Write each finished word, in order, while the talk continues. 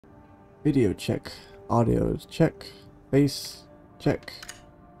Video check. Audio check. Face check.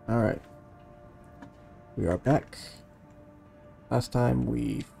 Alright. We are back. Last time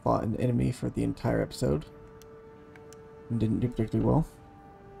we fought an enemy for the entire episode. And didn't do particularly well.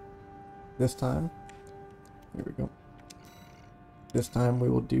 This time, here we go. This time we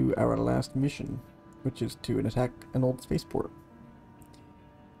will do our last mission, which is to attack an old spaceport,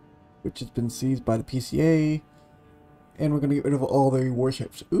 which has been seized by the PCA, and we're going to get rid of all their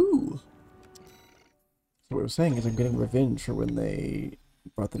warships. Ooh! So what I was saying is I'm getting revenge for when they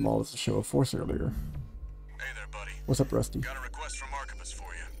brought them all as a show of force earlier. Hey there, buddy. What's up, Rusty? Got a request from Archibus for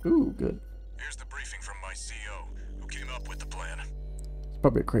you. Ooh, good. Here's the briefing from my CO, who came up with the plan. He's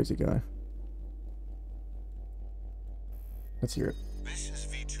probably a crazy guy. Let's hear it. This is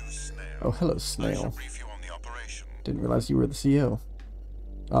V2 Snail. Oh, hello, I Snail. shall brief you on the operation. Didn't realize you were the CEO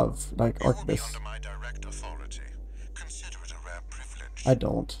of, like, You will be Archibus. under my direct authority. Consider it a rare privilege. I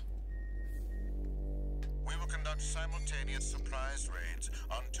don't. We will conduct simultaneous surprise raids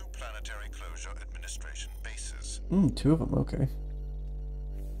on 2 planetary closure administration bases. Two of them, okay.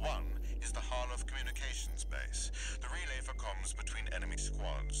 One is the Hall of Communications base, the relay for comms between enemy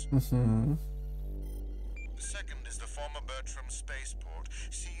squads. Mm-hmm. The second is the former Bertram spaceport,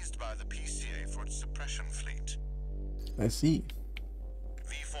 seized by the PCA for its suppression fleet. I see.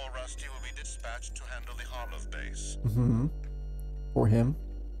 V4 Rusty will be dispatched to handle the Harlov base. Mm-hmm. For him.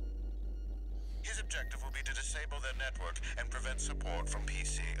 His objective will be to disable their network and prevent support from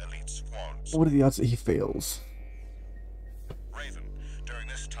PC elite squads. What are the odds that he fails? Raven, during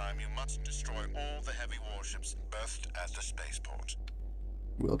this time you must destroy all the heavy warships berthed at the spaceport.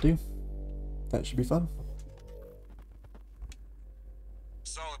 Will do. That should be fun.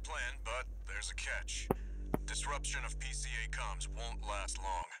 Solid plan, but there's a catch. Disruption of PCA comms won't last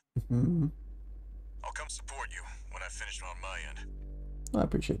long. Mm-hmm. I'll come support you when I've finished on my end. I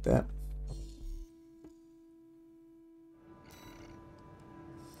appreciate that.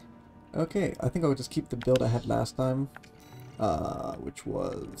 Okay, I think I'll just keep the build I had last time, which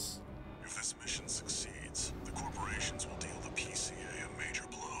was... If this mission succeeds, the corporations will deal the PCA a major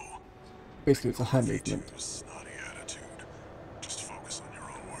blow. Basically, it's a high movement. Snotty attitude. Just focus on your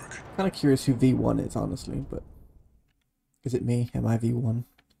own work. Kind of curious who V1 is, honestly, but... Is it me? Am I V1?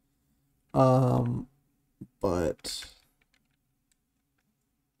 But...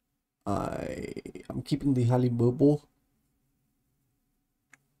 I'm keeping the highly mobile...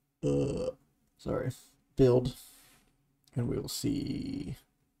 sorry, build, and we'll see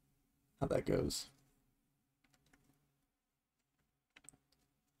how that goes.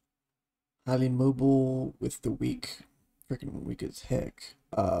 Highly mobile with the weak, freaking weak as heck,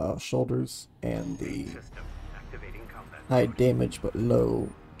 shoulders, and the high damage but low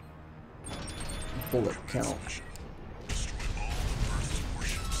bullet count.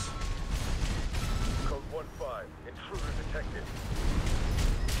 Code 1-5, intruder detected.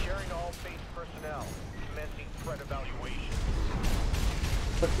 Sharing all base personnel. Commencing threat evaluation.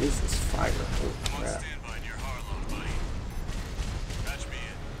 What is this fire? Holy I'm on crap. standby near Harlov, buddy. Patch me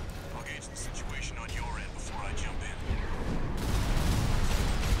in. I'll gauge the situation on your end before I jump in.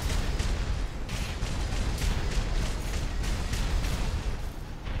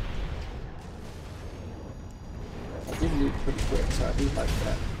 I did move pretty quick, so I do like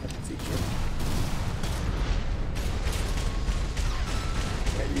that feature.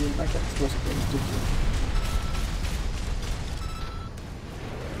 Yeah, you didn't like that explosive thing, did you?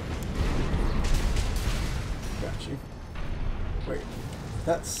 Got you. Wait,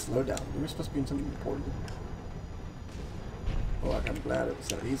 that's slow down. We were supposed to be in something important. Well, like, I'm glad it was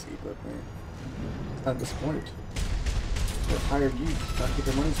that easy, but man, I'm kind of disappointed. They hired you to try to get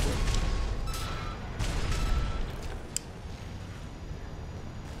their money's worth.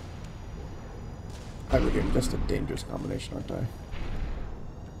 I really am just a dangerous combination, aren't I?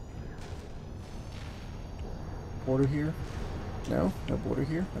 Border here? No? No border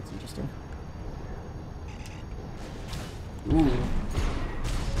here? That's interesting. Ooh.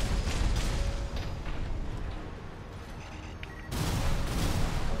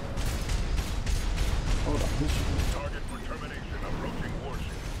 Hold on, this should be... Target for termination approaching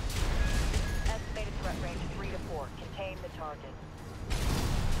warship. Estimated threat range 3 to 4. Contain the target.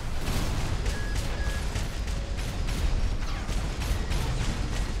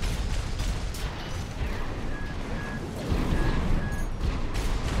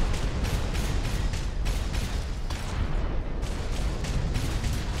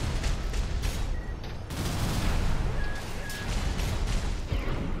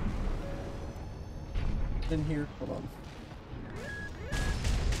 In here, hold on.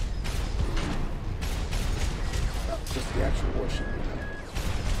 Just the actual warship.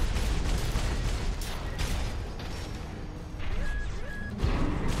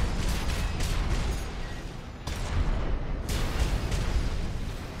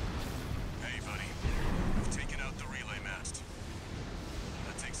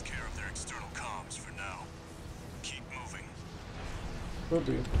 Will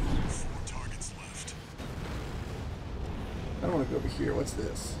do. 4 targets left. I don't want to go over here. What's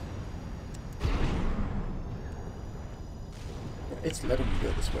this? Yeah, it's letting me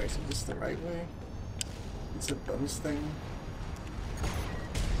go this way, so this is the right way. It's a bonus thing.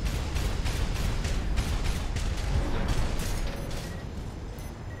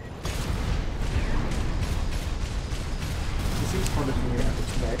 It seems harder than your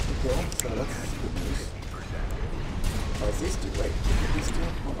average mag to kill, so that's good news. Oh, it's these two. Wait, these two?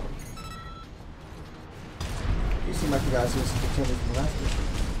 Hold on. You seem like the guys who used to kill me from the last mission.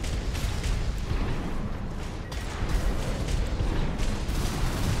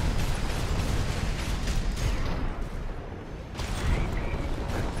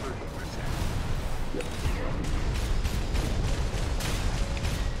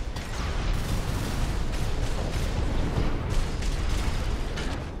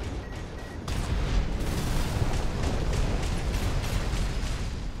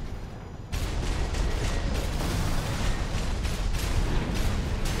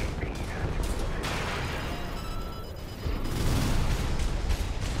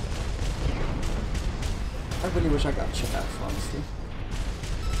 I really wish I got chaff, honestly.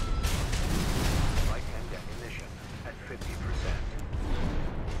 Light and ammunition at 50%.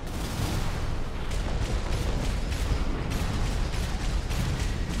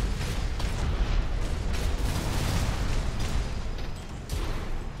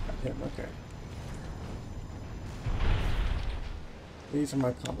 Got him, okay. These are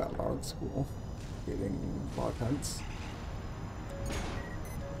my combat log school. Getting log hunts.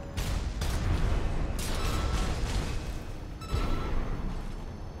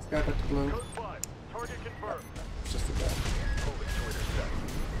 Guy got to blow. Code 5. Target confirmed. It's just a guy. Moving to intercept.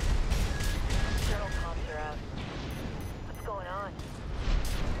 External comms are out. What's going on?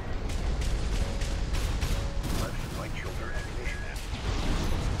 Left light shoulder ammunition at.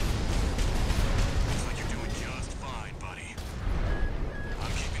 Looks like you're doing just fine, buddy.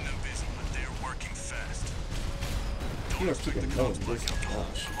 I'm keeping them busy, but they're working fast. Don't You are expect the keeping codes low, black out to hold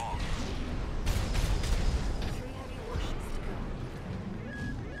gosh. them long. 3 heavy warships to go.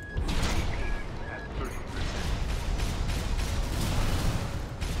 At 30%.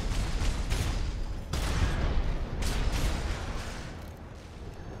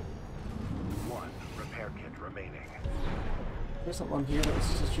 One repair kit remaining. There's something on here that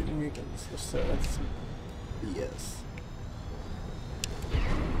was just shooting me against. So that's some BS.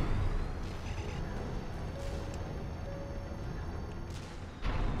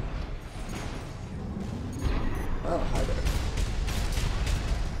 Oh, hi there.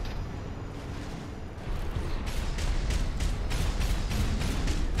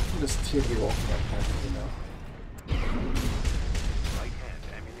 I'm just here to be walking that path, you know. Light and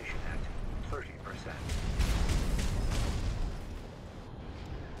ammunition at 30%.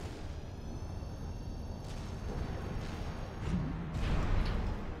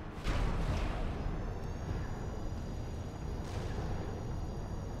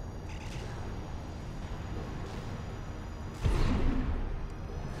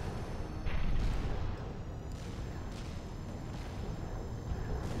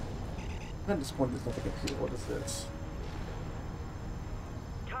 I'm disappointed there's nothing up here. What is this?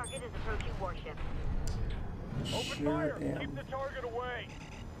 Target is approaching warship. Open Sure fire! am. Keep the target away!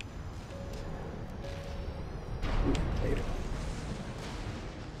 Ooh, later.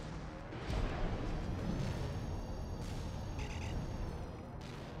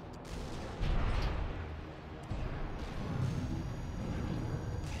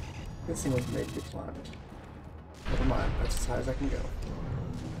 This thing was made to be climbed. Never mind, that's as high as I can go.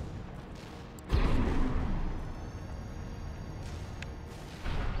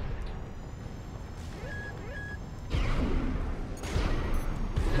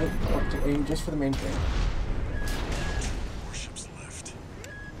 Nope, I want to aim just for the main thing. Warships left.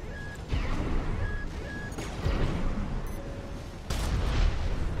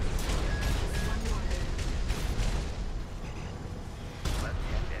 Left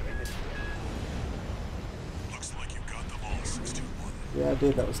and ammunition. Looks like you got them all, 621. Yeah, I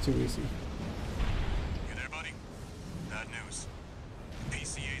did. That was too easy. You there, buddy? Bad news.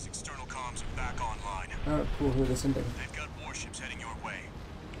 PCA's external comms are back online. Oh, cool. Who are they sending? They've got warships heading your way.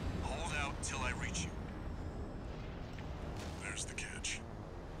 Hold out till I reach you. There's the catch.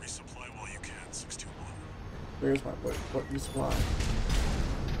 Resupply while you can, 621. Where's my what resupply?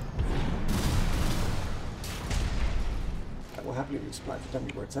 I will happily resupply if you tell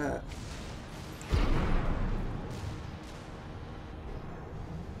me where it's at.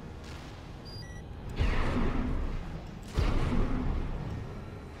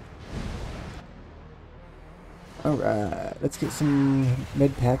 Alright, let's get some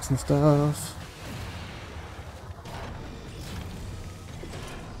med packs and stuff.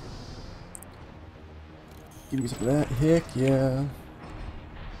 Give me some of that. Heck yeah.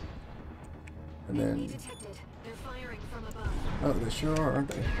 And then... Detected. They're firing from above. Oh, they sure are, aren't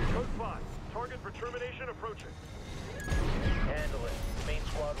they? Code 5. Target for termination approaching. Handle it. Main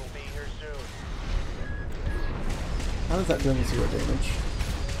squad will be here soon. How is that doing 0 damage?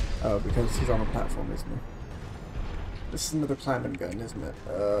 Oh, because he's on a platform, isn't he? This is another climbing gun, isn't it?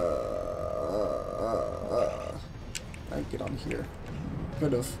 I can get on here.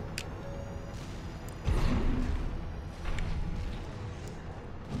 Could've.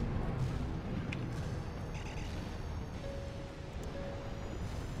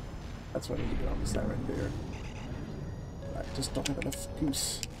 That's what I need to get on the side right there. I just don't have enough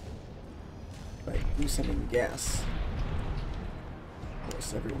goose. Like, goose and gas. Of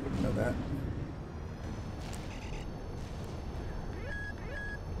course, everyone would know that.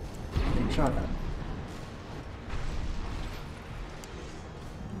 Getting shot at.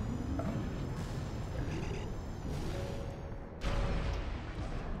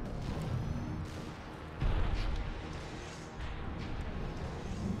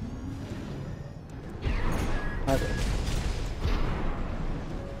 Hi there.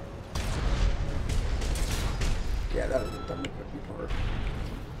 Yeah, that would make it hard.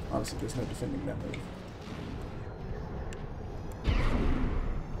 Honestly, there's no defending that move.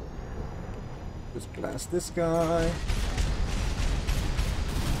 Just blast this guy.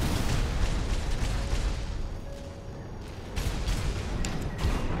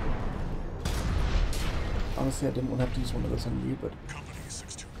 Honestly, I didn't want to have to use one of those on you, but... Company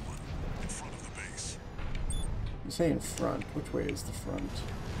 621, in front of the base. You say in front. Which way is the front?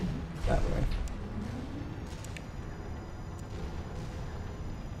 That way.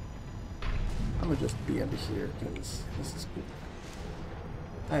 I'm gonna just be under here, because this is cool.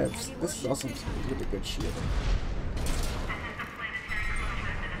 This is also some really good shit.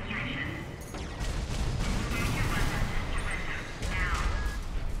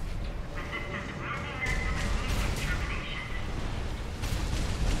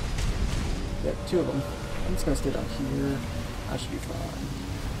 Yeah, 2 of them. I'm just gonna stay down here. I should be fine.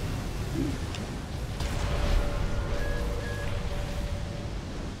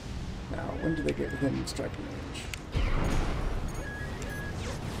 Now, when do they get within striking range?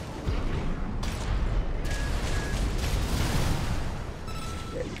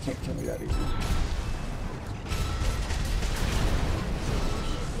 Yeah, you can't kill me that easy.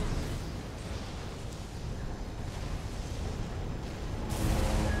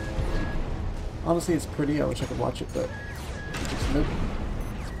 Honestly, it's pretty. I wish I could watch it, but just nope.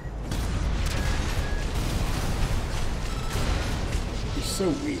 You're so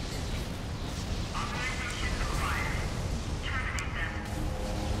weak.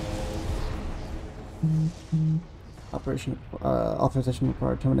 Authorization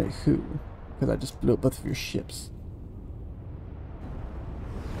required. Terminate who? Because I just blew up both of your ships.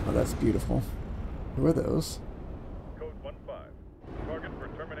 Oh, that's beautiful. Who are those? Code 1-5. Target for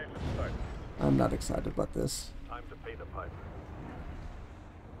termination site. I'm not excited about this. Time to pay the piper.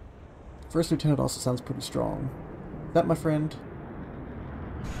 First Lieutenant also sounds pretty strong. Is that my friend?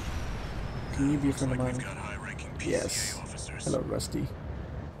 Can you be a friend of mine? We've got high-ranking PCA Yes. officers. Hello, Rusty.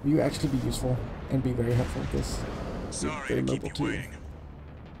 Will you actually be useful and be very helpful with this? You're Sorry very to keep mobile you too. waiting.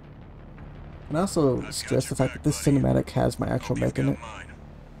 And I also stress the fact that this cinematic has my actual Hope you've mech in got it. mine.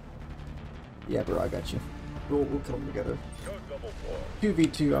 Yeah, bro, I got you. We'll kill them together. Code 4.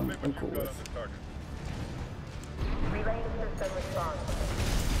 2v2, I'm cool with. Relaying system response.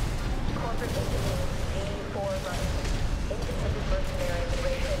 Corporate engineering 84 running. Independent mercenary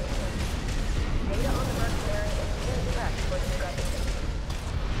liberation. Data on the mercenary is being tracked for discrepancy.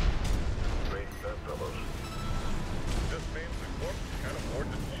 Great fellows. This means the corp can't afford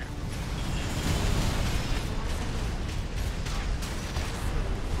to shoot.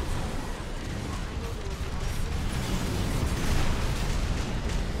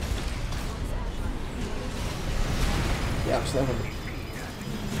 Yeah, I'm 7.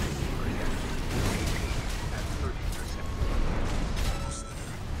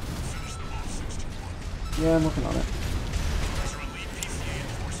 Yeah, I'm working on it. Those are elite PCA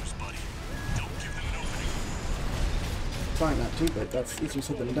enforcers, buddy. Don't give them an opening. Trying not to, but that's easier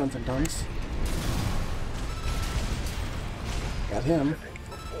said than done sometimes. Got him.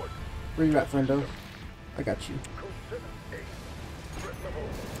 Where you at, friendo? I got you.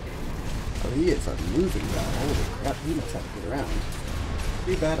 Oh, he is a moving guy. Holy crap, he knows how to get around.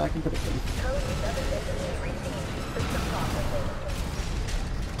 Too bad I can predict him. Code 7 engineers received system processing.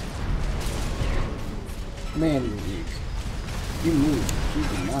 Man, you're weak. You moved. You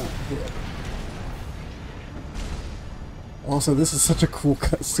did not hit. Also, this is such a cool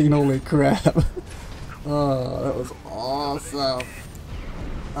cutscene, holy crap. Oh, that was awesome.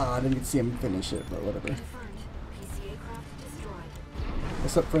 Oh, I didn't see him finish it, but whatever. Confirmed. PCA craft destroyed.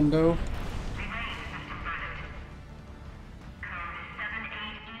 What's up, friendo?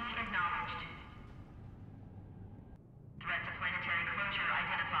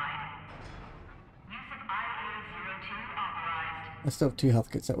 I still have 2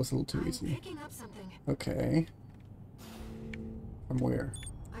 health kits. That was a little too I'm easy. picking up something. Okay. From where?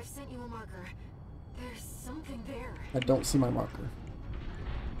 I've sent you a marker. There's something there. I don't see my marker.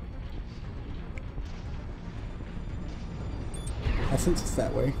 I sense it's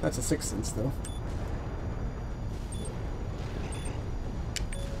that way. That's a 6th sense, though.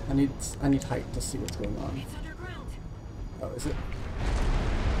 I need height to see what's going on. It's underground. Oh, is it?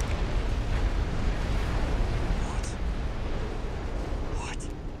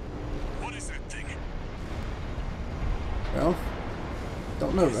 What is that thing? Well,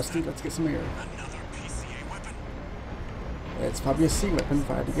 don't know, Rusty. Let's get some air. Another PCA weapon? It's probably a C weapon,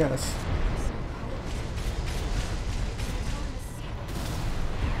 if I had to guess.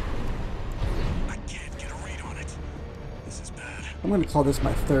 I can't get a read on it. This is bad. I'm going to call this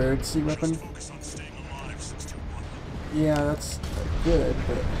my 3rd C weapon. Just focus on staying alive, 621. Yeah, that's good,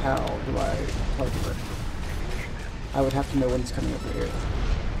 but how do I target it? I would have to know when it's coming over here.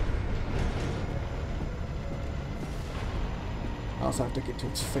 I also have to get to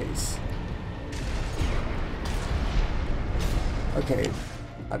its face. Okay,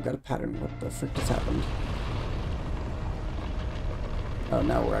 I've got a pattern. What the frick just happened? Oh,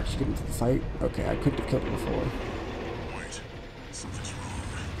 now we're actually getting to the fight? Okay, I couldn't have killed it before. Wait, something's wrong.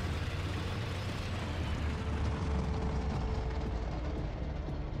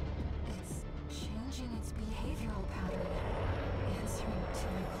 It's changing its behavioral pattern, answering to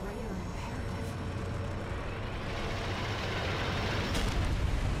a greater imperative.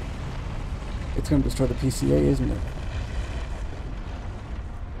 It's going to destroy the PCA, isn't it?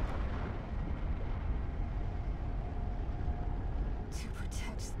 To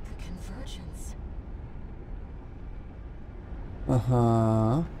protect the convergence.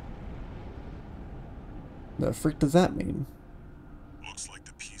 Uh-huh. The frick does that mean? Looks like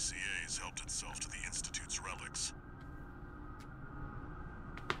the PCA has helped itself to the Institute's relics.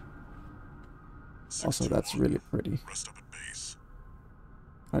 Also, that's really pretty. Rest up at base.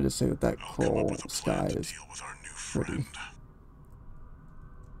 I just say that I'll come up coral with a sky plan to is deal with our new pretty. friend.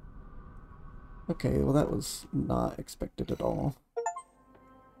 Okay, well that was not expected at all.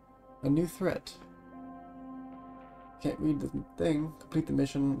 A new threat. Can't read the thing. Complete the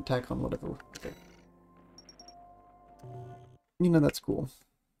mission. Attack on whatever. Okay. You know, that's cool.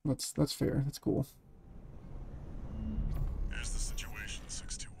 That's fair. That's cool. Here's the situation,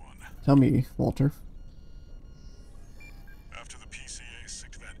 621. Tell me, Walter. After the PCA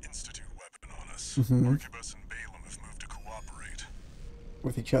sicked that Institute weapon on us, Mhm. Arquebus and Balaam have moved to cooperate.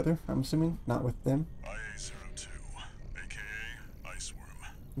 With each other, I'm assuming? Not with them? IA-02, aka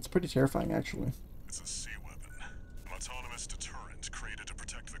Iceworm. It's pretty terrifying, actually. It's a C weapon. An autonomous deterrent created to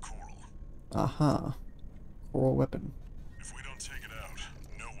protect the coral. Aha. Coral weapon. If we don't take it out,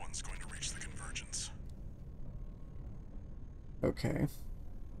 no one's going to reach the convergence. Okay.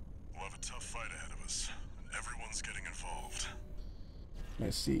 We'll have a tough fight ahead of us, and everyone's getting involved. I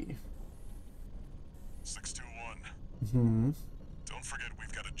see. 621. Hmm. Don't forget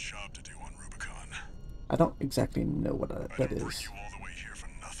we've got a job to do on Rubicon. I don't exactly know what I that didn't bring is. you all the way here for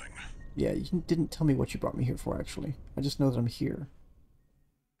nothing. Yeah, you didn't tell me what you brought me here for, actually. I just know that I'm here.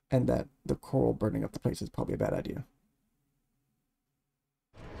 And that the coral burning up the place is probably a bad idea.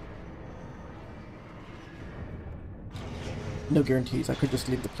 No guarantees. I could just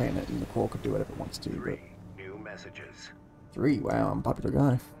leave the planet and the coral could do whatever it wants to. But 3 new messages. 3? Wow, I'm a popular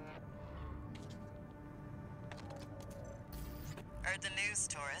guy. Heard the news,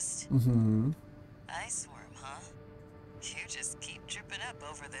 tourist. Mm-hmm. Iceworm, huh? You just keep tripping up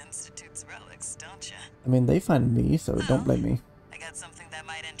over the Institute's relics, don't you? I mean, they find me, so don't blame me. I got something that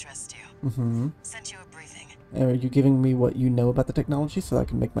might interest you. Mm-hmm. Sent you a briefing. Are you giving me what you know about the technology so that I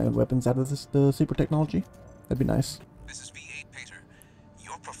can make my own weapons out of the super technology? That'd be nice. This is V8 Pater.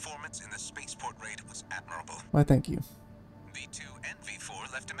 Your performance in the spaceport raid was admirable. Why, thank you. V2 and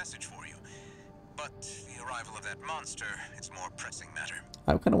V4 left a message for you. But the arrival of that monster is more pressing matter.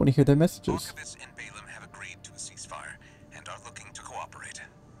 I kind of want to hear their messages. Arquebus and Balaam have agreed to a ceasefire and are looking to cooperate.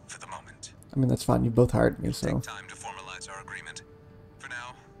 For the moment. I mean, that's fine. You both hired me, It'll so... take time to formalize our agreement. For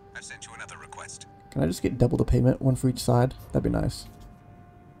now, I've sent you another request. Can I just get double the payment, one for each side? That'd be nice.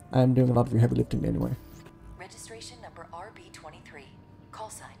 I am doing a lot of your heavy lifting anyway.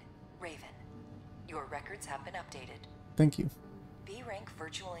 Your records have been updated. Thank you. B-rank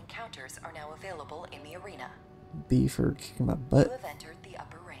virtual encounters are now available in the arena. B for kicking my You butt. have entered the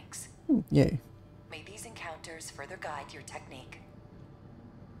upper ranks. Yay. May these encounters further guide your technique.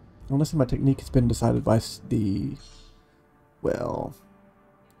 Honestly, my technique has been decided by well,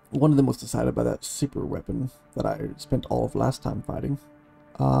 one of them was decided by that super weapon that I spent all of last time fighting.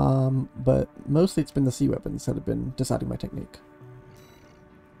 But mostly it's been the C weapons that have been deciding my technique.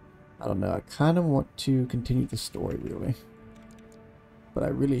 I don't know, I kind of want to continue the story, really. But I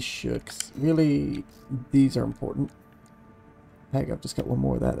really should, because really, these are important. Heck, I've just got one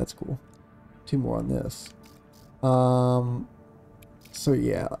more of that, that's cool. 2 more on this. So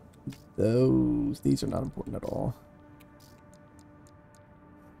yeah, these are not important at all.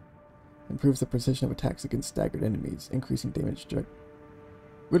 Improves the precision of attacks against staggered enemies, increasing damage direct.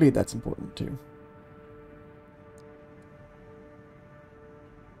 Really, that's important too.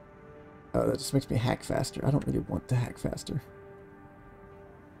 Oh, that just makes me hack faster. I don't really want to hack faster.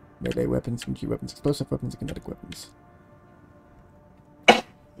 Melee weapons, MG weapons, explosive weapons, and kinetic weapons.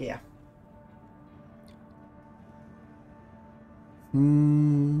 Yeah.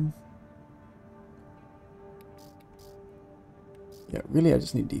 Yeah, really I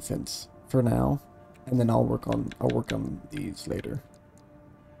just need defense for now. And then I'll work on these later.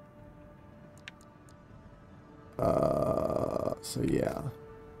 So yeah.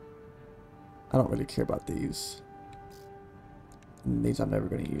 I don't really care about these. And these I'm never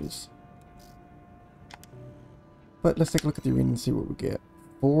going to use. But let's take a look at the arena and see what we get.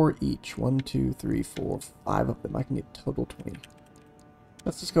 4 each. 1, 2, 3, 4, 5 of them. I can get total 20.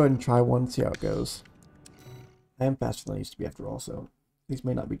 Let's just go ahead and try one, see how it goes. I am faster than I used to be after all, so these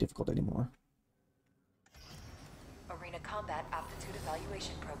may not be difficult anymore. Arena Combat Aptitude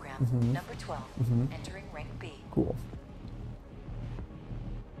Evaluation Program, number 12, entering rank B. Cool.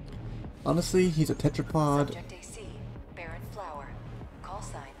 Honestly, he's a tetrapod. Subject AC, Baron Flower. Call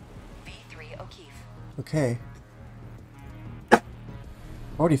sign, V3 O'Keefe. Okay.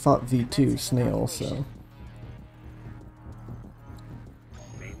 Already fought V2 Snail, so.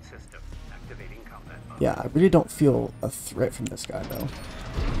 Main system activating combat mode. Yeah, I really don't feel a threat from this guy, though.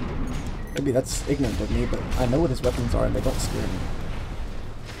 Maybe that's ignorant of me, but I know what his weapons are and they don't scare me.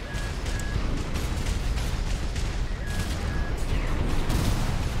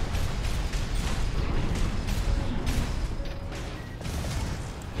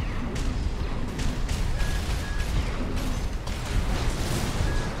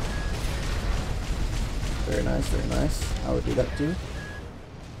 Very nice, very nice. I would do that too.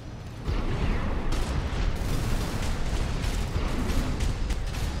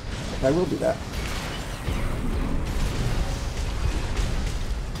 I will do that.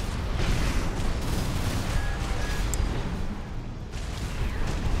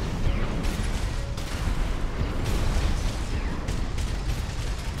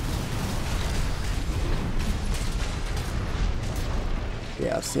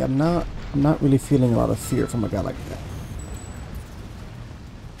 Yeah, see, I'm not really feeling a lot of fear from a guy like that.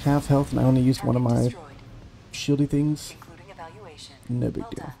 Half health and I only used one of my shieldy things. No big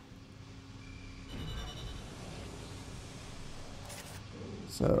deal.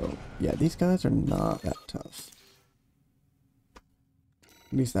 So, yeah, these guys are not that tough.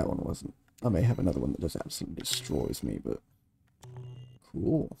 At least that one wasn't. I may have another one that just absolutely destroys me, but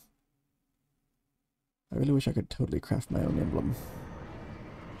cool. I really wish I could totally craft my own emblem.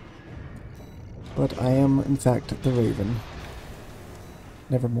 But I am, in fact, the Raven.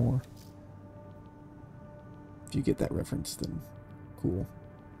 Nevermore. If you get that reference, then cool.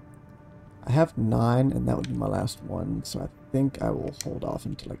 I have 9, and that would be my last one, so I think I will hold off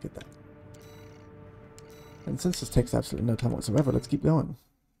until I get that. And since this takes absolutely no time whatsoever, let's keep going.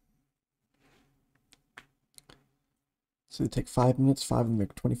 So they take 5 minutes, 5 and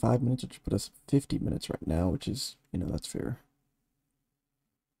make 25 minutes, which put us 50 minutes right now, which is, you know, that's fair.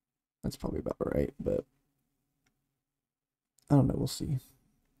 That's probably about right, but I don't know, we'll see.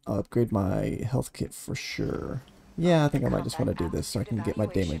 I'll upgrade my health kit for sure. Yeah, I think I might just want to do this so I can get my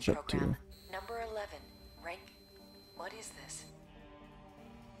damage up too. Number 11, rank. What is this?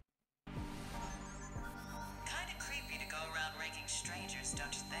 Kinda creepy to go around ranking strangers,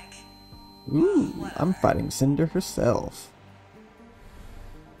 don't you think? Ooh, I'm fighting Cinder herself.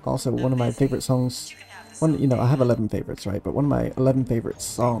 Also, one of my favorite songs. You know, I have 11 favorites, right? But one of my 11 favorite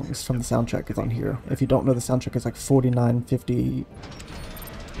songs from the soundtrack is on here. If you don't know, the soundtrack is like 49, 50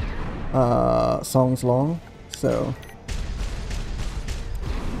 songs long. So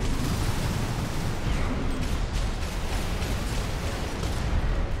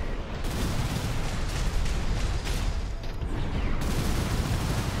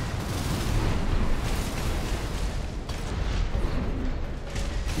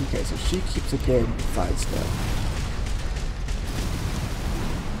so she keeps a good sidestep.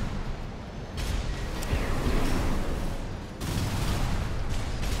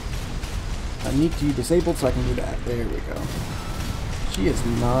 I need to be disabled so I can do that. There we go. She is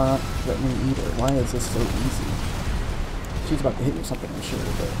not threatening either. Why is this so easy? She's about to hit me with something, I'm sure,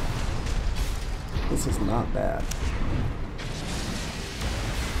 but this is not bad.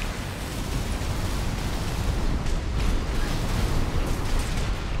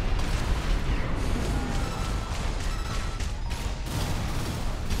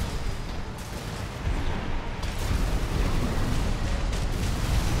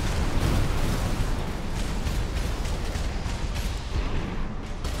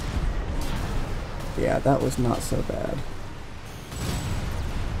 Yeah, that was not so bad.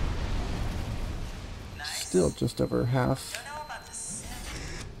 Nice. Still just over half. Don't know about the sim.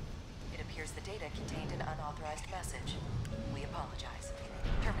 It appears the data contained an unauthorized message. We apologize.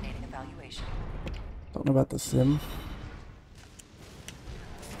 Terminating evaluation. Don't know about the sim.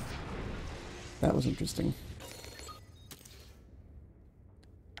 That was interesting.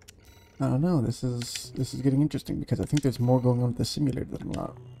 I don't know. This is getting interesting because I think there's more going on with the simulator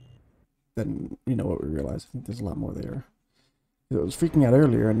than you know what we realize. I think there's a lot more there. It was freaking out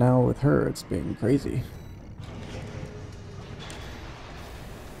earlier, and now with her, it's being crazy.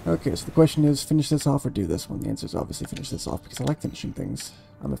 Okay, so the question is, finish this off or do this one? The answer is obviously finish this off because I like finishing things.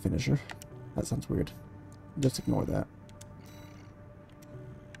 I'm a finisher. That sounds weird. Just ignore that.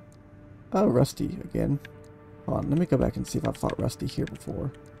 Oh, Rusty again. Hold on, let me go back and see if I've fought Rusty here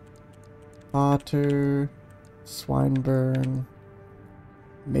before. Otter, Swineburn,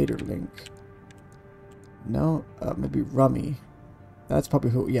 Materlink. No, maybe Rummy. That's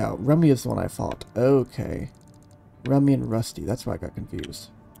probably who. Yeah, Rummy is the one I fought. Okay, Rummy and Rusty. That's why I got confused.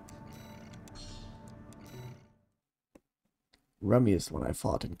 Rummy is the one I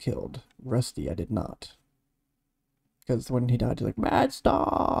fought and killed. Rusty, I did not. Because when he died, he was like, Mad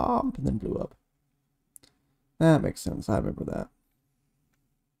Stomp! And then blew up. That makes sense. I remember that.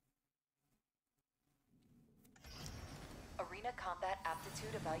 Arena Combat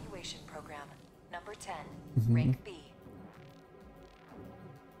Aptitude Evaluation Program. Number 10. Rank B.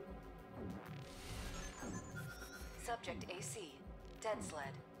 Subject AC. Dead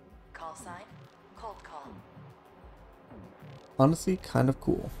sled. Call sign. Cold call. Honestly, kind of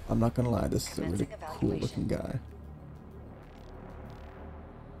cool. I'm not gonna lie. This is a really cool looking guy.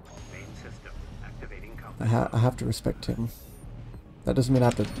 I have to respect him. That doesn't mean I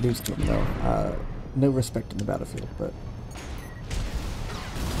have to lose to him, though. No respect in the battlefield, but...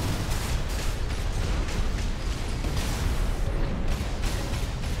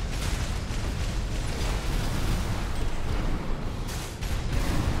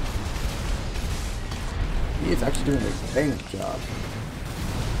 he is actually doing a dang job.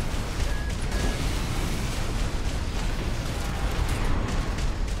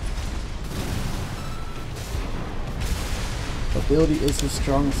 Ability is his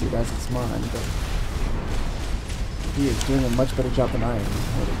strong suit, as it's mine, but he is doing a much better job than I am.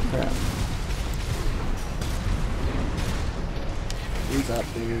 Holy crap. He's up,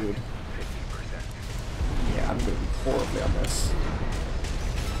 dude. Yeah, I'm doing horribly on this.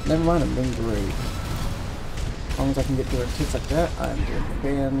 Never mind, I'm doing great. As long as I can get direct hits like that, I'm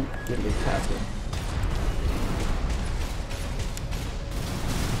doing fantastic.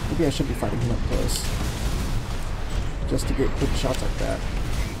 Maybe I should be fighting him up close. Just to get quick shots like that.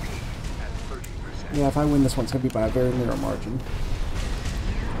 Yeah, if I win this one, it's going to be by a very narrow margin.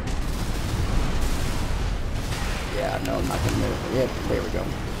 Yeah, no, I'm not going to make it. Yeah, there we go.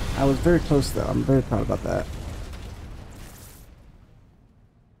 I was very close, though. I'm very proud about that.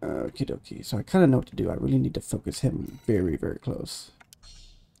 Okie dokie. So I kind of know what to do. I really need to focus him very, very close.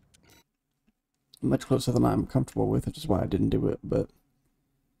 Much closer than I'm comfortable with, which is why I didn't do it, but...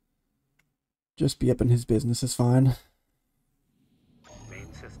 just be up in his business is fine.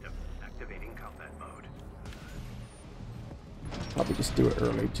 Probably just do it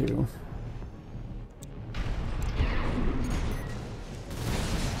early, too.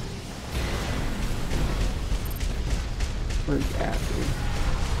 Where you at, dude?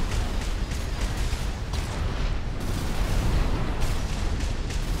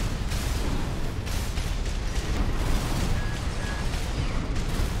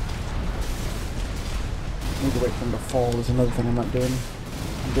 Need to wait for him to fall is another thing I'm not doing.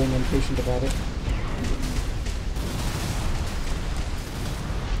 I'm being impatient about it.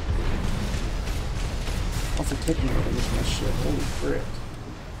 Also taking me to use my shit. Holy frick.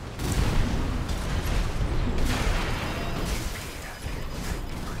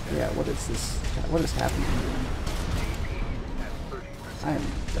 Yeah, what is this? What is happening here?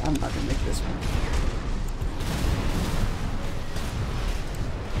 I'm not gonna make this one.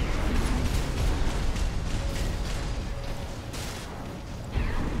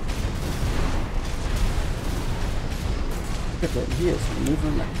 Look at that, he is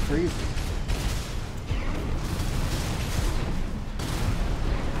moving like crazy.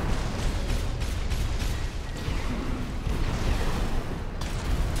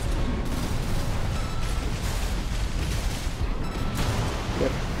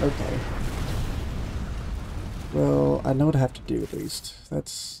 Yep, okay. Well, I know what I have to do at least. That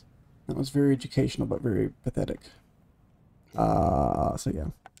was very educational, but very pathetic. So yeah.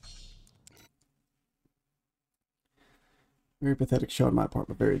 Very pathetic show on my part,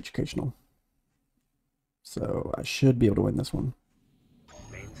 but very educational. So I should be able to win this one.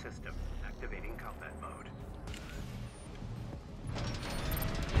 Main system activating combat mode.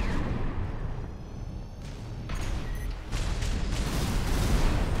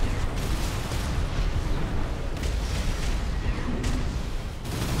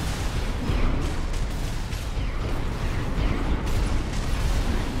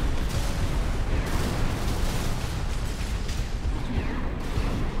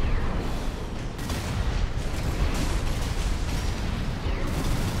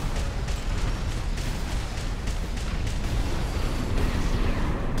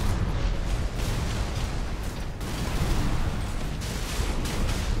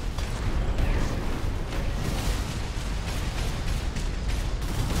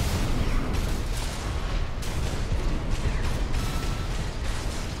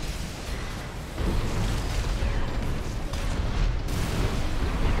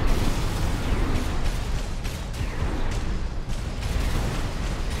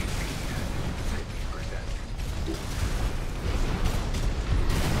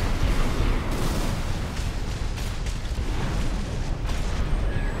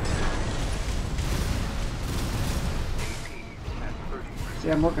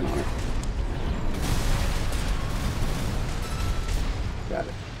 Yeah, I'm working on it. Got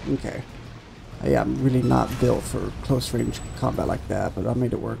it. Okay. Yeah, I'm really not built for close range combat like that, but I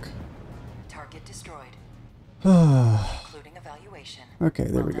made it work. Target destroyed. Including evaluation. Okay,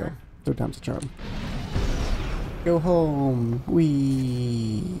 there we go. Third time's the charm. Go home.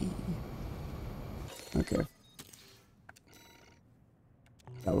 Wee. Okay.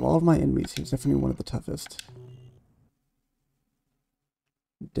 Out of all of my enemies, he's definitely one of the toughest.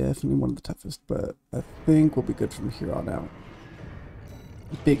 Definitely one of the toughest, but I think we'll be good from here on out.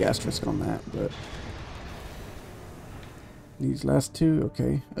 Big asterisk on that, but these last two,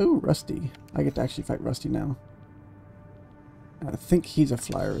 okay. Oh, Rusty. I get to actually fight Rusty now. I think he's a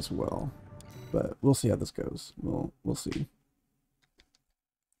flyer as well, but we'll see how this goes. We'll see.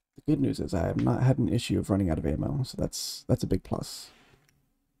 The good news is I have not had an issue of running out of ammo, so that's a big plus.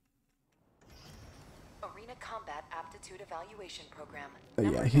 Arena Combat Aptitude Evaluation Program. Oh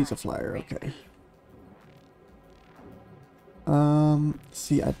yeah, he's a flyer, okay.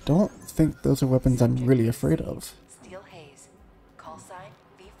 See, I don't think those are weapons I'm really afraid of. Steel Haze. Call sign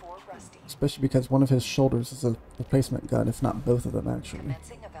V4 Rusty. Especially because one of his shoulders is a replacement gun, if not both of them actually.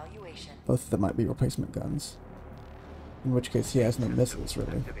 Commencing evaluation. Both of them might be replacement guns. In which case he has no missiles,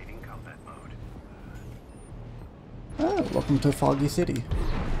 really. Activating combat mode. Oh, welcome to Foggy City.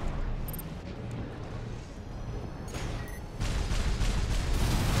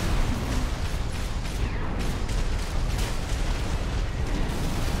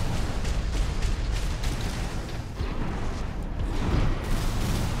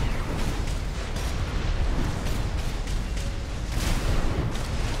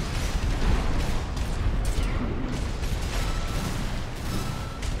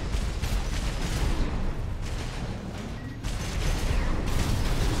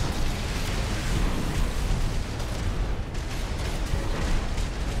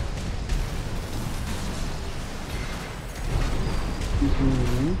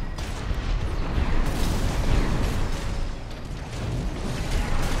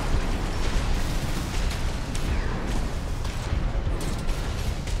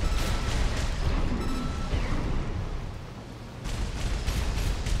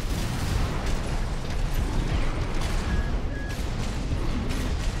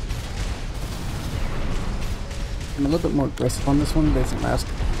 I'm a little bit more aggressive on this one based on last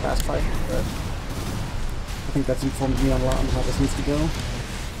fight, but I think that's informed me a lot on how this needs to go.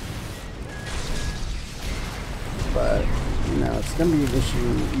 But, you know, it's going to be an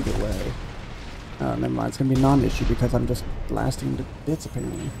issue either way. Never mind, it's going to be a non-issue because I'm just blasting to bits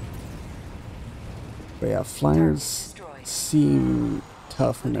apparently. But yeah, flyers seem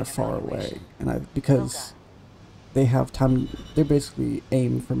tough when they're far away, and because they have time. They're basically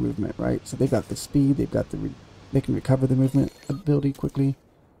aimed for movement, right? So they've got the speed. They've got they can recover the movement ability quickly.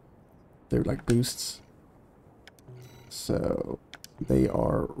 They're like boosts. So they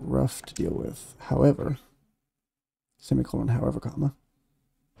are rough to deal with. However, semicolon, however, comma.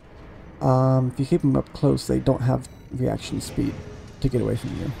 If you keep them up close, they don't have reaction speed to get away from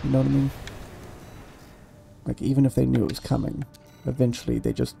you. You know what I mean? Like, even if they knew it was coming, eventually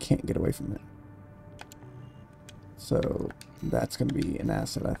they just can't get away from it. So that's going to be an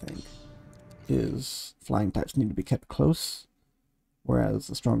asset, I think. Is flying types need to be kept close, whereas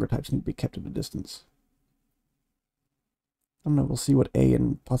the stronger types need to be kept at a distance. I don't know, we'll see what A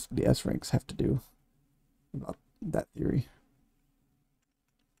and possibly S ranks have to do about that theory.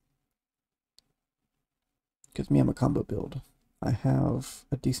 Because me, I'm a combo build. I have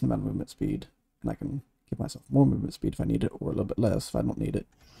a decent amount of movement speed, and I can give myself more movement speed if I need it, or a little bit less if I don't need it.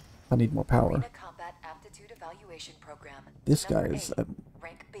 If I need more power. This guy is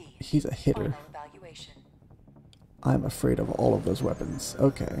he's a hitter. I'm afraid of all of those weapons.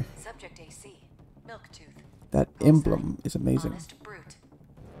 Okay. That emblem is amazing.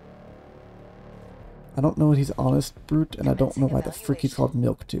 I don't know what he's honest brute, and I don't know why the frick he's called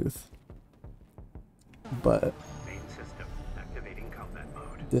Milktooth. But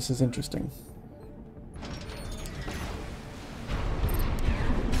this is interesting.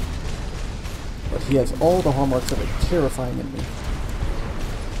 But he has all the hallmarks of a terrifying enemy.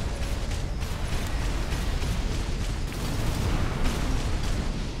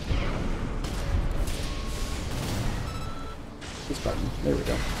 This button. There we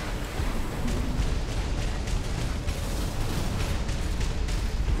go.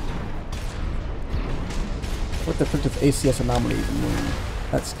 What the frick does ACS anomaly even mean?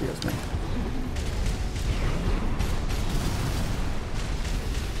 That scares me.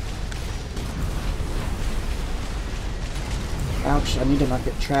 Ouch, I need to not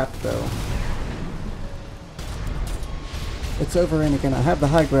get trapped though. It's over and again, I have the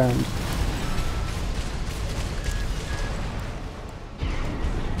high ground.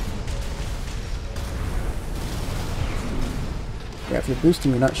 Yeah, if you're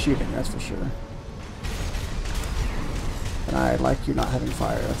boosting, you're not shooting, that's for sure. And I like you not having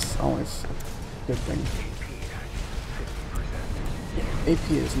fire, that's always a good thing.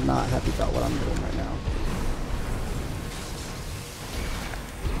 AP is not happy about what I'm doing right now.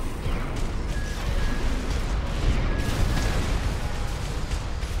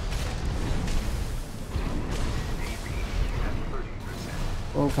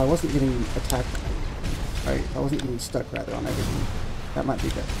 Well, if I wasn't getting attacked, right, if I wasn't getting stuck rather on everything, that might be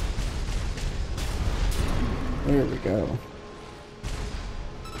good. There we go.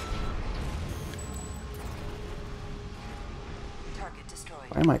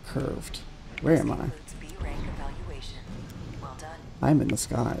 Why am I curved? Where am I? I'm in the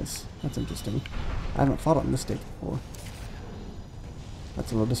skies. That's interesting. I haven't fought on this stage before.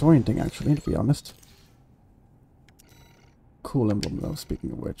 That's a little disorienting, actually, to be honest. Cool emblem, though,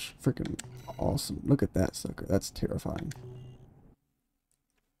 speaking of which. Freaking awesome. Look at that sucker. That's terrifying.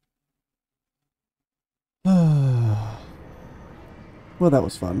 Well, that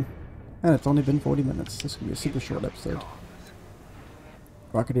was fun. And it's only been 40 minutes. This is going to be a super short episode.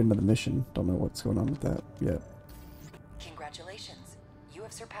 Rocket into the mission. Don't know what's going on with that yet. Congratulations. You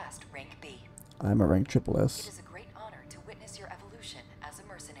have surpassed rank B. I'm a rank triple S. It is a great honor to witness your evolution as a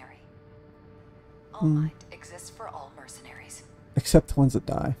mercenary. All Mind exists for all mercenaries. Except the ones that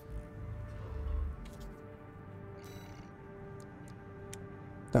die.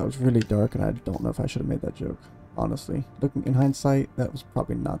 That was really dark, and I don't know if I should have made that joke. Honestly, looking in hindsight, that was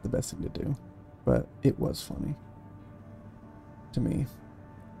probably not the best thing to do. But it was funny. To me.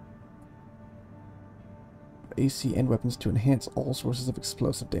 AC and weapons to enhance all sources of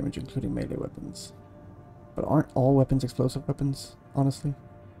explosive damage, including melee weapons. But aren't all weapons explosive weapons, honestly?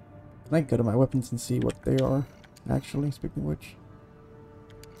 Can I go to my weapons and see what they are, actually, speaking of which?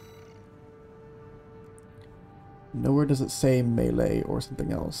 Nowhere does it say melee or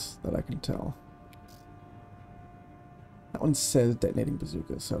something else that I can tell. That one says detonating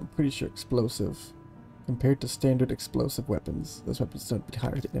bazooka, so I'm pretty sure explosive. Compared to standard explosive weapons, those weapons don't be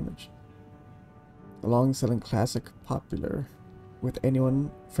higher hit damage. The long-selling classic popular with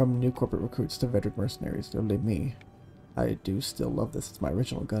anyone from new corporate recruits to veteran mercenaries, literally me. I do still love this. It's my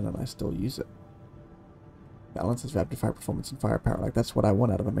original gun and I still use it. Balances rapid fire performance and firepower. Like, that's what I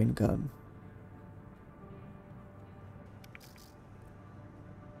want out of a main gun.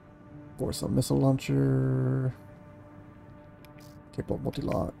 Force missile launcher. Capable of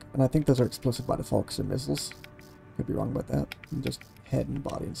multi-lock. And I think those are explosive by default because they're missiles. Could be wrong about that. And just head and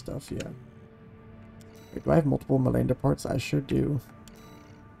body and stuff, yeah. Wait, do I have multiple Melander parts? I sure do.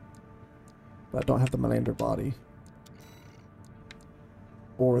 But I don't have the Melander body.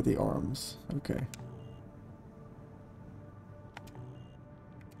 Or the arms. Okay.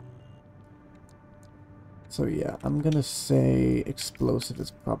 So yeah, I'm gonna say explosive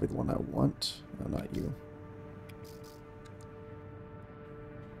is probably the one I want. No, not you.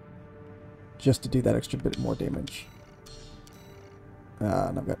 Just to do that extra bit more damage.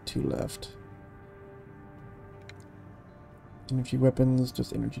 And I've got 2 left. Energy weapons,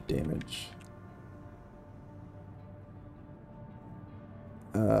 just energy damage.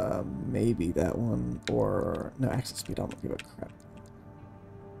 Maybe that one, or no, access speed. I don't give a crap.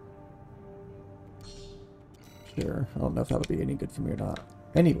 Sure, I don't know if that'll be any good for me or not.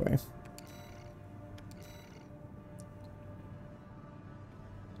 Anyway.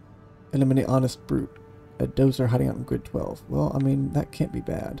 Eliminate Honest Brute. A dozer hiding out in grid 12. Well, I mean, that can't be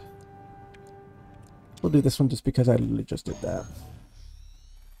bad. We'll do this one just because I literally just did that.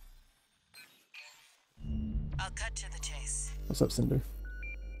 I'll cut to the chase. What's up, Cinder?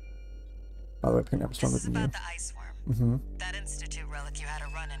 By the way, apparently I'm stronger This is than you. about the ice worm. Mm-hmm. That Institute relic you had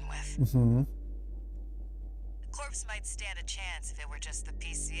a run-in with. Mm-hmm. The corpse might stand a chance if it were just the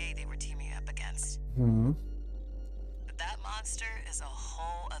PCA they were teaming up against. Mm-hmm. But that monster is a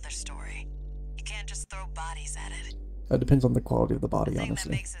whole other story. You can't just throw bodies at it. That depends on the quality of the body, The thing that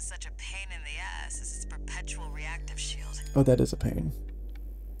honestly. makes it such a pain in the ass is its perpetual reactive shield. Oh, that is a pain.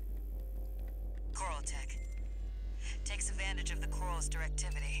 Coral tech. Takes advantage of the coral's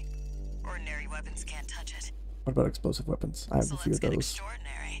directivity. Ordinary weapons can't touch it. What about explosive weapons? I have So a few let's of get those.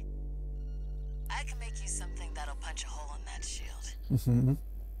 extraordinary. I can make you something that'll punch a hole in that shield. Mm-hmm.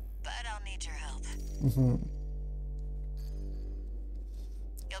 But I'll need your help. Mm-hmm.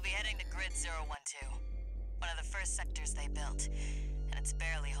 You'll be heading to Grid 012, one of the first sectors they built, and it's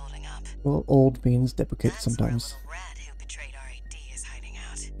barely holding up. Well, old means deprecated That's sometimes. where a little rat who betrayed RAD is hiding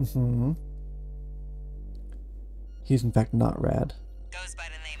out. Mm-hmm. He's in fact not rad. Goes by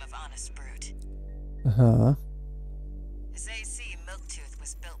the name of Honest Brute. Uh-huh. His AC Milktooth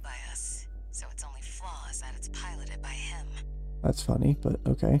was built by us, so its only flaw is that it's piloted by him. That's funny, but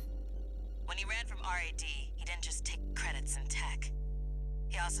okay. When he ran from RAD, he didn't just take credits in tech.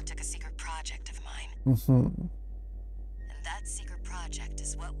 He also took a secret project of mine. Mm-hmm. And that secret project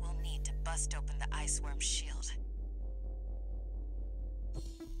is what we'll need to bust open the Iceworm shield.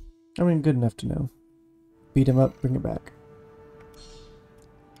 I mean, good enough to know. Beat him up, bring it back.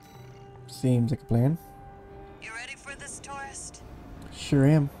 Seems like a plan. You ready for this, tourist? Sure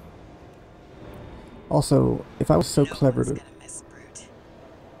am. Also, if I was so No clever one's to... gonna miss Brute.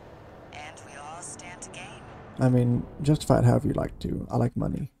 And we all stand to gain. I mean, justify it however you like to. I like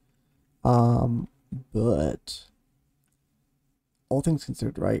money. But... all things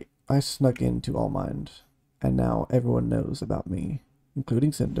considered, right? I snuck into Allmind, and now everyone knows about me,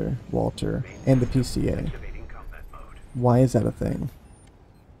 including Cinder, Walter, and the PCA. Why is that a thing?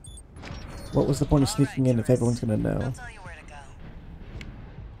 What was the point of sneaking in if everyone's gonna know? I'll tell you where to go.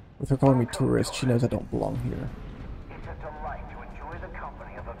 With her calling me tourist, she knows I don't belong here. It's a delight to enjoy the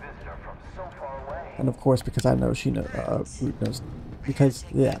company of a visitor from so far away. And of course, because I know she knows, Brute knows. Because,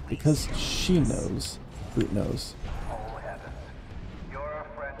 yeah, because she knows, Brute knows. Oh heavens, you're a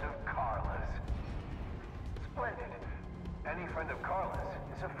friend of Carla's. Splendid. Any friend of Carla's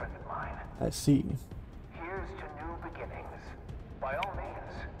is a friend of mine. I see. Here's to new beginnings. By all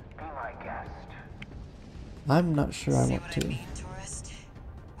means, be my guest. I'm not sure I See want what to. I mean, tourist?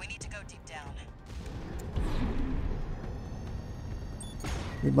 We need to go deep down.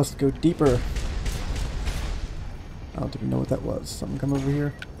 We must go deeper. I don't even know what that was. Someone come over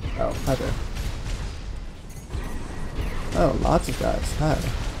here? Oh, hi there. Oh, lots of guys. Hi.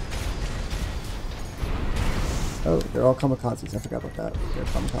 Oh, they're all kamikazes. I forgot about that. They're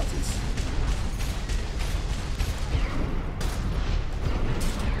kamikazes.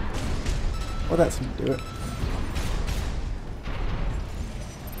 Well, that seemed to do it.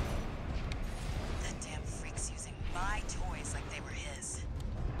 That damn freak's using my toys like they were his.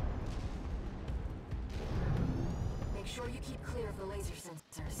 Make sure you keep clear of the laser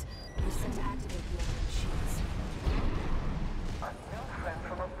sensors. They're set to activate the other machines. A new friend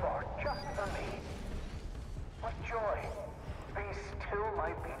from afar, just for me. What joy. Be still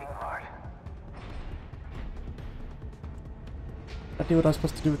my beating heart. I do what I was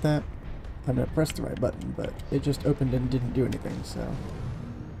supposed to do with that. I mean, I pressed the right button, but it just opened and didn't do anything, so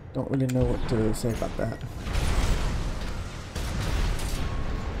don't really know what to say about that.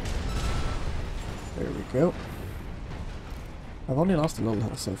 There we go. I've only lost a little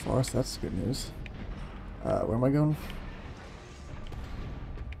health so far, so that's good news. Where am I going?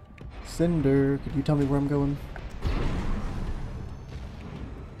 Cinder, could you tell me where I'm going?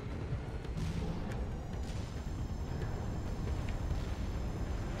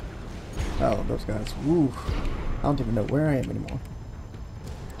 Oh, those guys. Woo. I don't even know where I am anymore.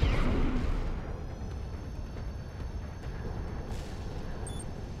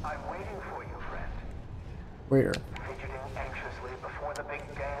 I'm waiting for you, friend. Where? Fidgeting anxiously before the big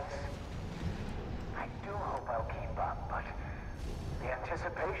dance. I do hope I'll keep up, but the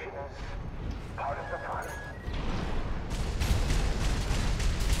anticipation is part of the fun.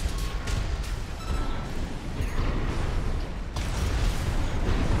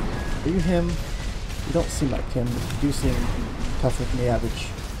 Are you him? You don't seem like him, but you do seem tougher than the average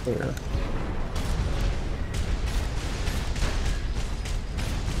player.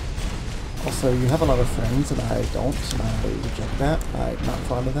 Also, you have a lot of friends and I don't, and I reject that. I'm not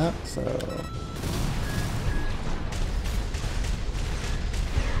fond of that, so...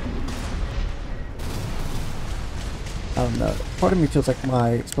 I don't know. Part of me feels like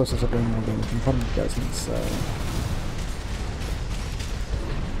my explosives are doing more damage and part of me doesn't, so...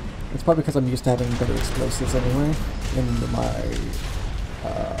 It's probably because I'm used to having better explosives anyway in my,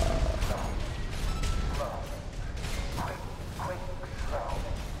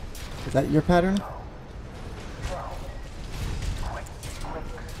 Is that your pattern?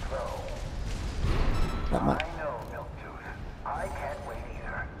 That might... I know, Milktooth. I can't wait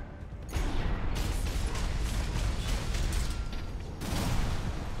either.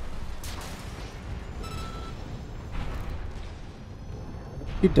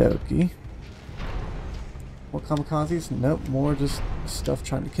 Okie-dokie. More kamikazes? Nope, more just stuff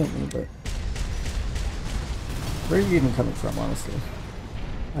trying to kill me, but... Where are you even coming from, honestly?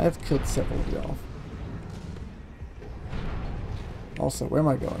 I have killed several of y'all. Also, where am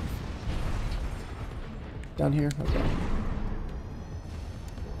I going? Down here? Okay.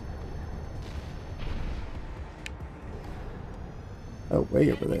 Oh,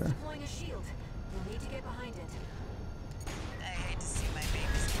 way over there. Deploying a shield. You'll need to get behind it. I hate to see my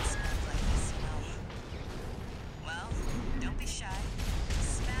babies get smoked like this, you know. Well, don't be shy.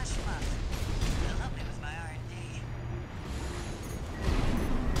 Smash them up. They'll help me with my R&D.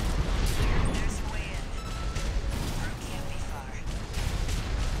 There's your way in. Room can't be far.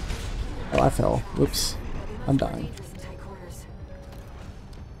 Oh, I fell. Whoops. I'm dying. Dangerous in tight quarters.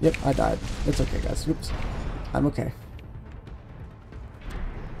 Yep, I died. It's okay, guys. Oops. I'm okay.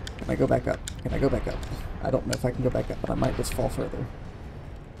 Can I go back up? Can I go back up? I don't know if I can go back up, but I might just fall further.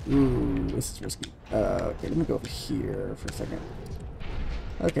 Ooh, this is risky. Okay, let me go over here for a second.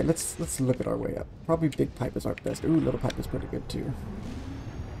 Okay, let's look at our way up. Probably big pipe is our best. Ooh, little pipe is pretty good too.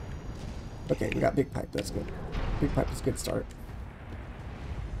 Okay, we got big pipe. That's good. Big pipe is a good start.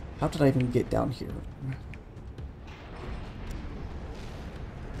 How did I even get down here?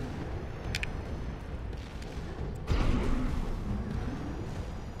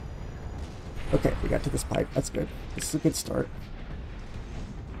 Okay, we got to this pipe. That's good. This is a good start.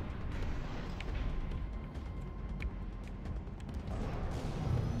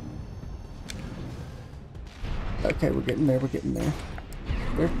 Okay, we're getting there. We're getting there.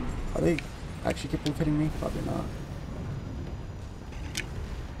 Are they actually capable of hitting me? Probably not.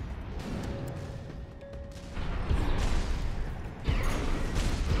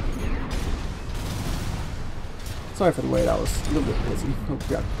 Sorry for the wait, I was a little bit busy. A little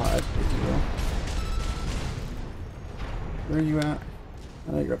preoccupied, if you will. Where are you at?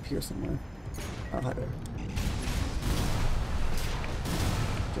 I know you're up here somewhere. Oh, hi there.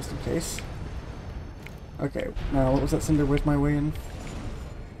 Just in case. Okay, now what was that, Cinder? Where's my way in?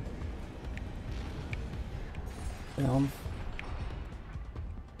 Down.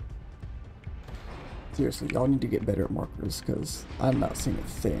 Seriously, y'all need to get better at markers, because I'm not seeing a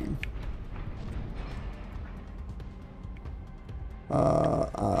thing.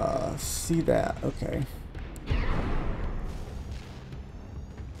 See that, okay.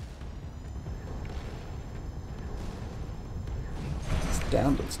 It's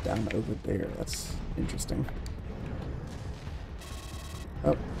down over there, that's interesting.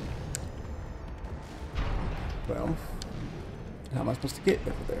 Oh. Well, how am I supposed to get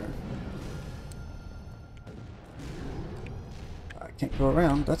over there? I can't go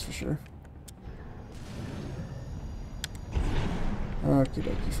around, that's for sure. Okie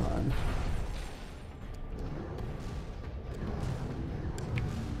dokie, fine.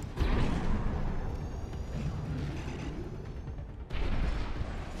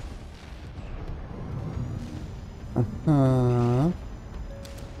 Oh,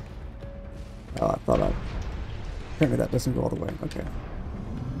 I thought I... Apparently that doesn't go all the way. Okay.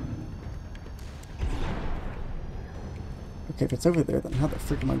 Okay, if it's over there, then how the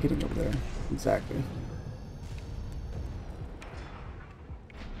frick am I getting over there? Exactly.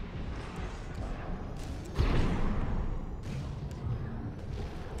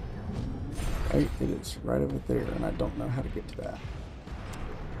 Right, it is right over there, and I don't know how to get to that.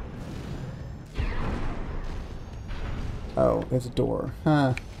 Oh, there's a door.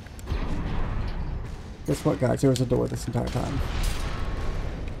 Huh. Guess what, guys? There was a door this entire time.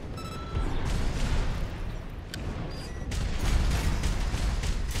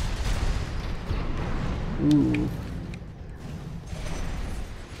 Ooh.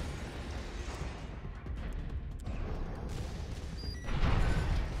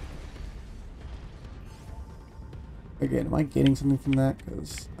 Again, am I getting something from that?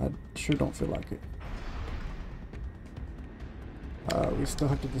 Because I sure don't feel like it. We still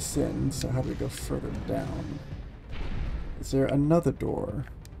have to descend, so how do we go further down? Is there another door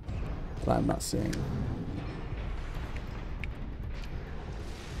that I'm not seeing?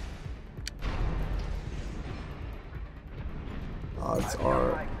 Odds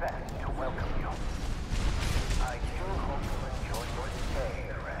are... my best to welcome you. I do hope you enjoy your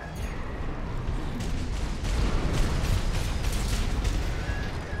stay, Red.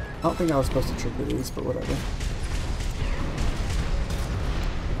 I don't think I was supposed to trigger these, but whatever.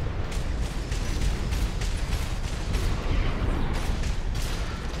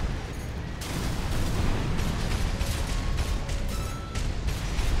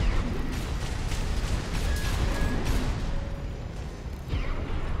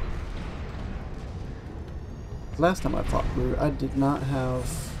 Last time I fought Blue, I did not have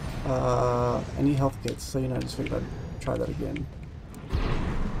any health kits, so I just figured I'd try that again.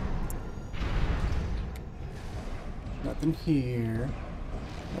 Nothing here.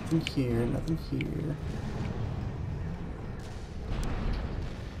 Nothing here. Nothing here.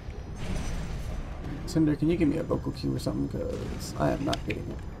 Cinder, can you give me a vocal cue or something? Because I am not getting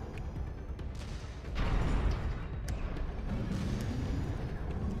it.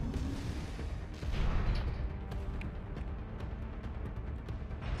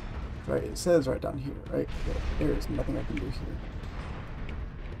 Right, it says right down here, right? But there is nothing I can do here.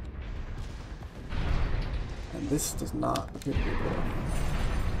 And this does not appear to be a door.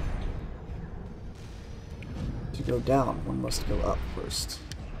 To go down, one must go up first.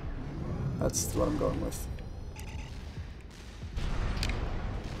 That's what I'm going with.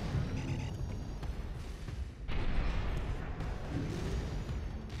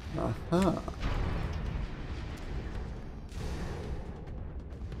 Aha.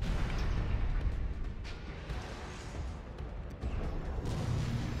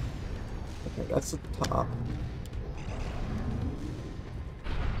 Okay, that's the top.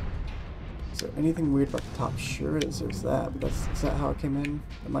 Is there anything weird about the top? Sure is, there's that, but is that how it came in?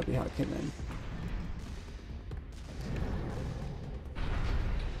 That might be how it came in.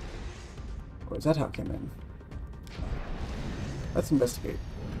 Or is that how it came in? Let's investigate.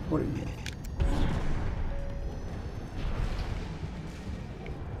 What are you?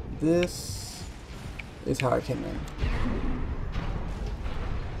 This is how it came in.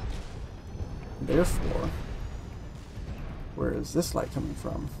 Therefore, where is this light coming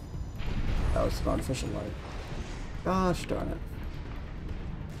from? Oh, it's an artificial light. Gosh darn it.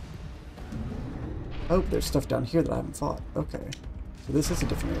 Oh, there's stuff down here that I haven't fought. Okay. So this is a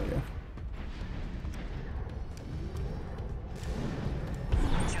different area.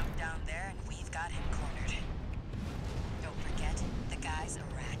 Jump down there and we've got him cornered. Don't forget, the guy's a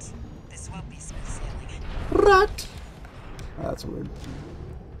rat. This won't be smooth sailing. Rat! Oh, that's weird.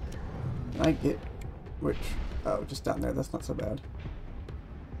 Can I get... which? Oh, just down there. That's not so bad.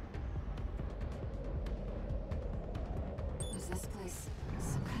 Was this place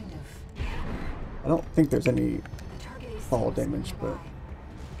some kind of... I don't think there's any The target is fall damage, but... nearby.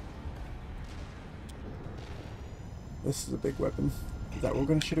 This is a big weapon. Is that what we're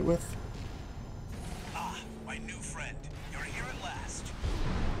going to shoot it with? Ah, my new friend. You're here at last.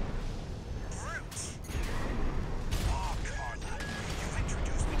 Brute! Oh, Carla, you've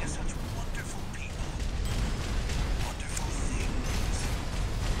introduced me to such wonderful people. Wonderful things.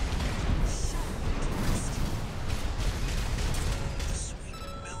 The sweet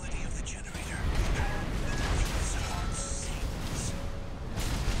melody of the generator. His heart sings.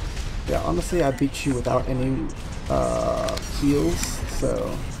 Yeah, honestly, I beat you without any heals,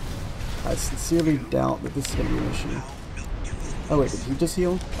 so I sincerely doubt that this is going to be an issue. Oh wait, did he just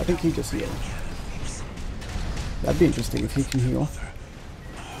heal? I think he just healed. That'd be interesting if he can heal.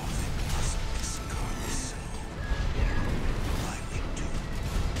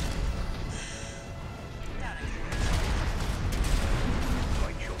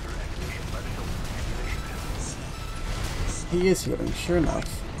 Right shoulder activation, left shoulder stimulation. He is healing, sure enough.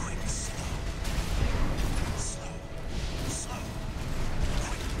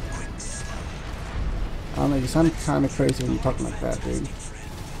 I don't know, you sound kind of crazy when you're talking like that, dude.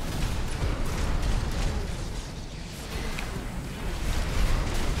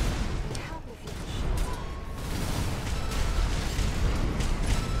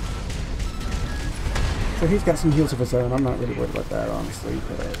 So he's got some heals of his own. I'm not really worried about that, honestly,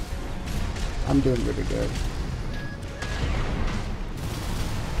 but I'm doing really good.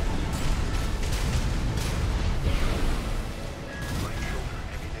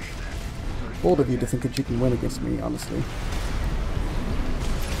 Bold of you to think that you can win against me, honestly.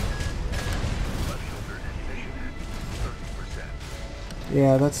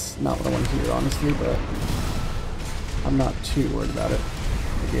 Yeah, that's not what I want to hear, honestly, but I'm not too worried about it.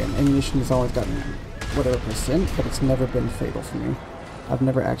 Again, ammunition has always gotten whatever percent, but it's never been fatal for me. I've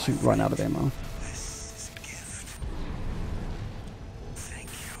never actually run out of ammo. This is a gift. Thank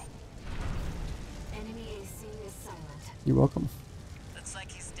you. Enemy AC is silent. You're welcome. Looks like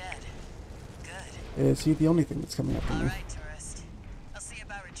he's dead. Good. Is he the only thing that's coming after me? Alright, tourist. I'll see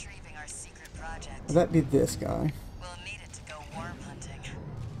about retrieving our secret project. Would that be this guy? We'll need it to go worm hunting.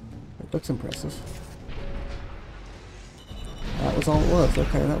 It looks impressive. That was all it was.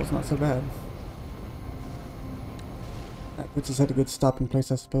 Okay, that was not so bad. That puts us at a good stopping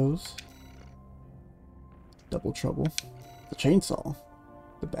place, I suppose. Double trouble. The chainsaw.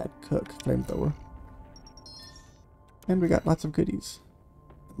 The bad cook. Flamethrower. And we got lots of goodies.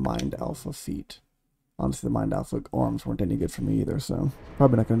 Mind Alpha feet. Honestly, the Mind Alpha arms weren't any good for me either, so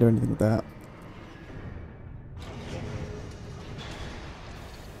probably not going to do anything with that.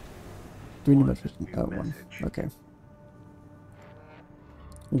 Do we need much? Oh, one. Okay.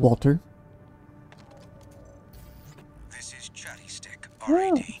 Walter. This is Chatty Stick, Oh,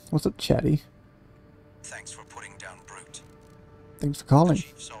 RAD. what's up, Chatty? Thanks for putting down Brute. Thanks for calling.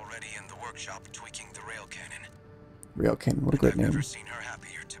 Chief's already in the workshop tweaking the rail cannon. Rail Cannon, what a great I've name. never seen her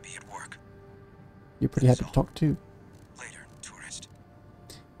happier to be at work. You're pretty happy to talk to. Later, tourist.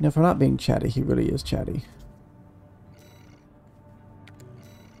 You know, for not being chatty, he really is chatty.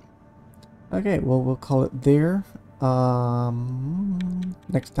 Okay, well, we'll call it there.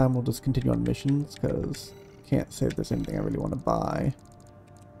 Next time we'll just continue on missions, because can't say that there's anything I really want to buy.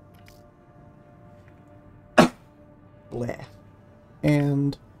 Bleh.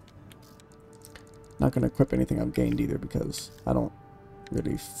 And not going to equip anything I've gained either, because I don't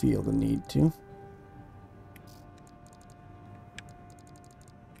really feel the need to.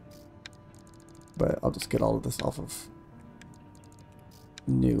 But I'll just get all of this off of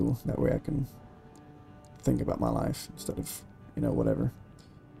new, that way I can think about my life instead of, you know, whatever.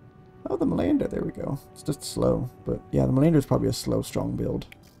 Oh, the Melander, there we go. It's just slow, but yeah, the Melander is probably a slow, strong build.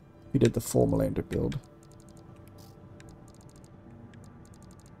 We did the full Melander build.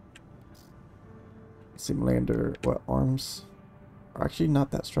 Let's see, Melander, what, arms are actually not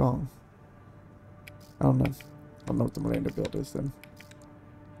that strong. I don't know. I don't know what the Melander build is then.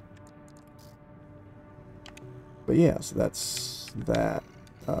 But yeah, so that's that.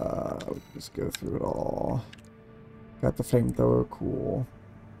 Let's go through it all. Got the flamethrower, cool.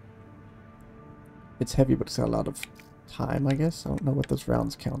 It's heavy, but it's got a lot of time, I guess. I don't know what those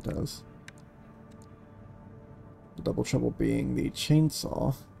rounds count as. The double trouble being the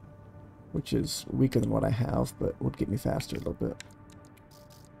chainsaw, which is weaker than what I have, but would get me faster a little bit.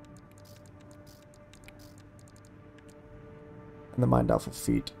 And the Mind Alpha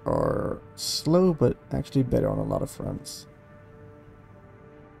feet are slow, but actually better on a lot of fronts.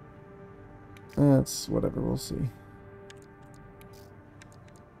 That's whatever, we'll see.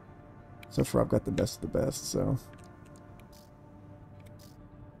 So far I've got the best of the best, so...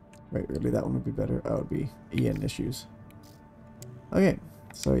 Wait, really? That one would be better? Oh, it would be EN issues. Okay,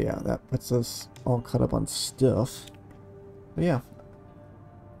 so yeah, that puts us all caught up on stuff. But yeah,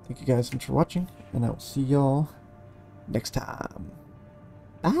 thank you guys so much for watching, and I will see y'all next time.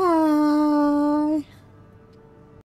 Bye!